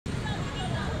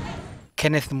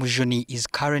Kenneth Mujuni is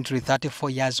currently 34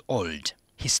 years old.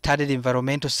 He studied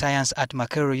environmental science at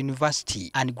Makerere University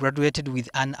and graduated with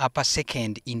an upper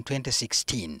second in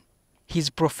 2016. His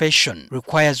profession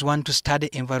requires one to study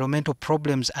environmental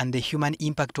problems and the human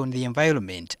impact on the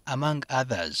environment, among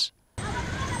others.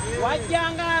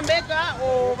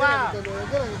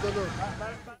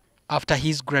 After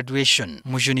his graduation,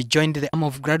 Mujuni joined the arm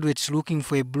of graduates looking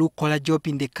for a blue-collar job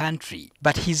in the country,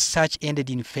 but his search ended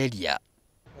in failure.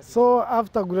 So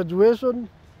after graduation,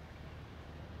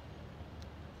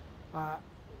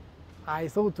 I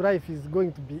thought life is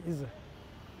going to be easy.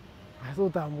 I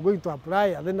thought I'm going to apply,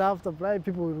 and then after applying,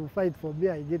 people will fight for me,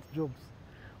 I get jobs.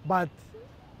 But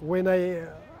when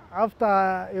after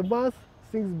a month,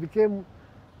 things began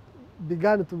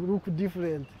to look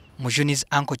different. Mujuni's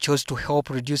uncle chose to help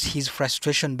reduce his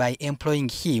frustration by employing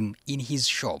him in his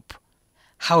shop.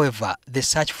 However, the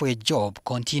search for a job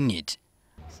continued.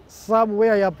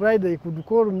 Somewhere I applied, they could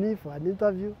call me for an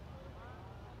interview.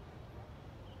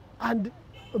 And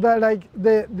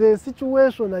the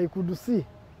situation I could see,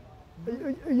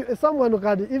 someone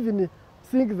can even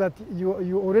think that you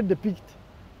already picked.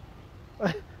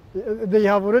 They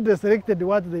have already selected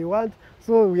what they want,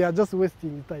 so we are just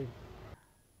wasting time.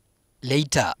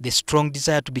 Later, the strong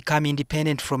desire to become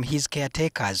independent from his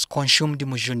caretakers consumed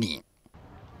Mujuni.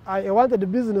 I wanted a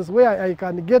business where I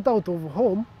can get out of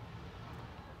home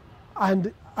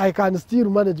and I can still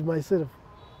manage myself.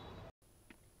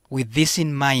 With this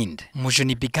in mind,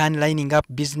 Mujuni began lining up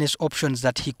business options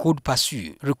that he could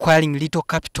pursue, requiring little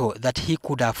capital that he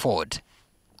could afford.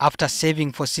 After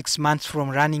saving for 6 months from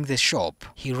running the shop,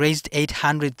 he raised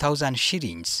 800,000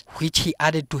 shillings, which he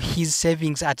added to his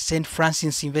savings at St.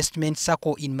 Francis Investment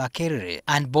Circle in Makerere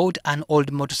and bought an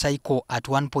old motorcycle at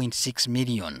 1.6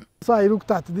 million. So I looked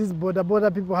at these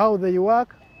boda-boda people, how they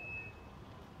work,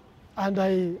 and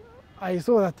I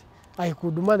saw that I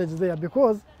could manage there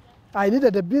because I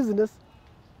needed a business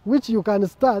which you can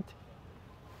start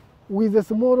with a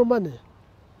small money,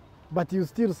 but you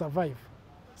still survive.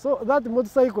 So that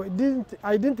motorcycle,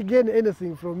 I didn't gain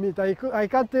anything from it. I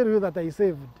can't tell you that I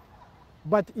saved,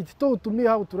 but it taught me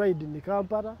how to ride in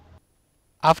Kampala.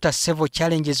 After several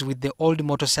challenges with the old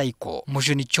motorcycle,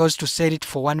 Mujuni chose to sell it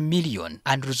for 1 million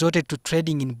and resorted to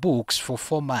trading in books for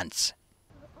 4 months.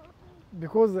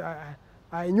 Because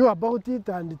I knew about it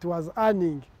and it was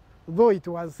earning, though it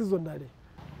was seasonally.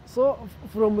 So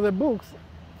from the books,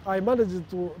 I managed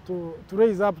to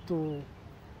raise up to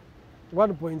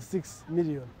 1.6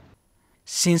 million.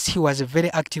 Since he was a very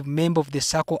active member of the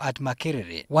circle at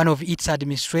Makerere, one of its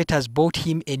administrators bought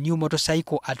him a new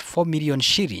motorcycle at 4 million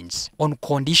shillings on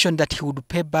condition that he would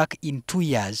pay back in 2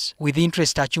 years, with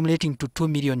interest accumulating to 2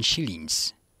 million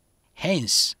shillings.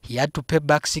 Hence, he had to pay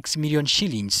back 6 million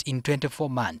shillings in 24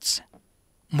 months.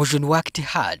 Mujuni worked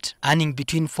hard, earning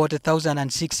between 40,000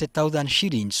 and 60,000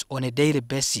 shillings on a daily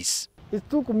basis. It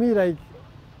took me like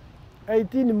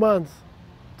 18 months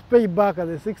to pay back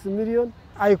the 6 million.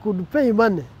 I could pay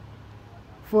money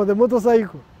for the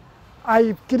motorcycle.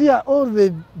 I clear all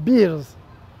the bills,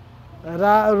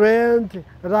 rent,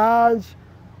 ranch,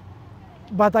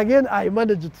 but again I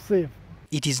managed to save.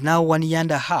 It is now 1 year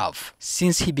and a half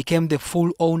since he became the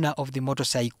full owner of the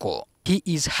motorcycle. He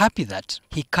is happy that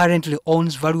he currently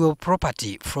owns valuable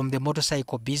property from the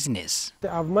motorcycle business.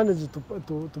 I've managed to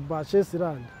purchase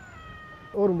land,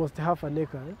 almost half an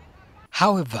acre.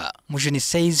 However, Mujuni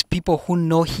says people who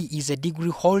know he is a degree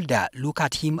holder look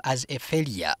at him as a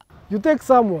failure. You take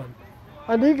someone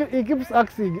and he keeps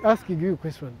asking you a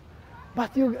question,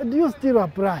 but do you still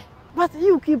apply? But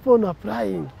you keep on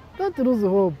applying. Don't lose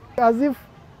hope. As if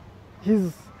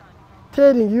he's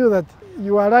telling you that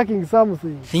you are lacking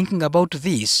something. Thinking about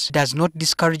this does not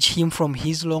discourage him from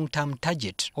his long-term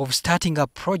target of starting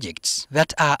up projects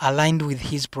that are aligned with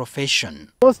his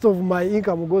profession. Most of my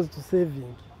income goes to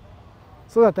saving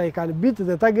so that I can beat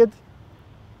the target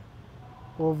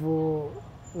of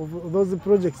those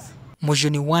projects.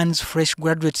 Mujuni warns fresh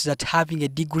graduates that having a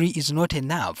degree is not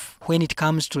enough when it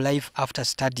comes to life after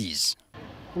studies.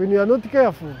 When you are not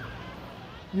careful,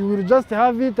 you will just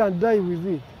have it and die with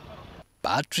it.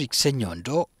 Patrick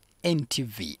SENYONDO,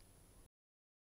 NTV.